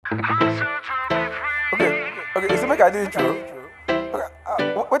Okay, so make I do intro. Okay,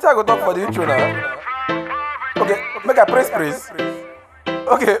 what I go talk for the intro now? Okay, make I praise.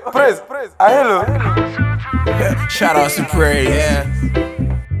 Okay, praise. Ah, hello. Shout out to Pray, yeah.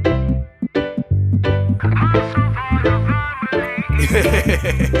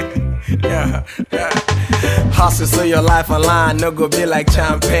 yeah. Hustle so your life online, no go be like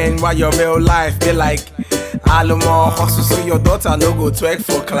champagne, while your real life be like Alamo. Hustle so your daughter no go twerk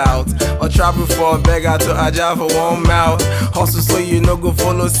for clout, or travel for a beggar to Aja for 1 mouth. Hustle so you no go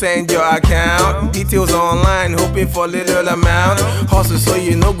follow send your account details online, hoping for little amount. Hustle so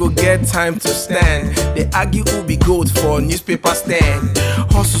you no go get time to stand, they argue who be gold for newspaper stand.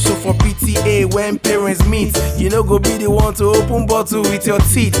 Hustle so for PTA when parents meet, you no go be the one to open bottle with your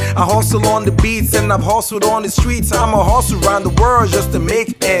teeth. I hustle on the beats and I've hustled on the streets. I'm a hustle around the world just to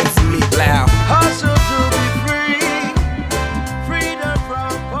make ends meet. Blao. Hustle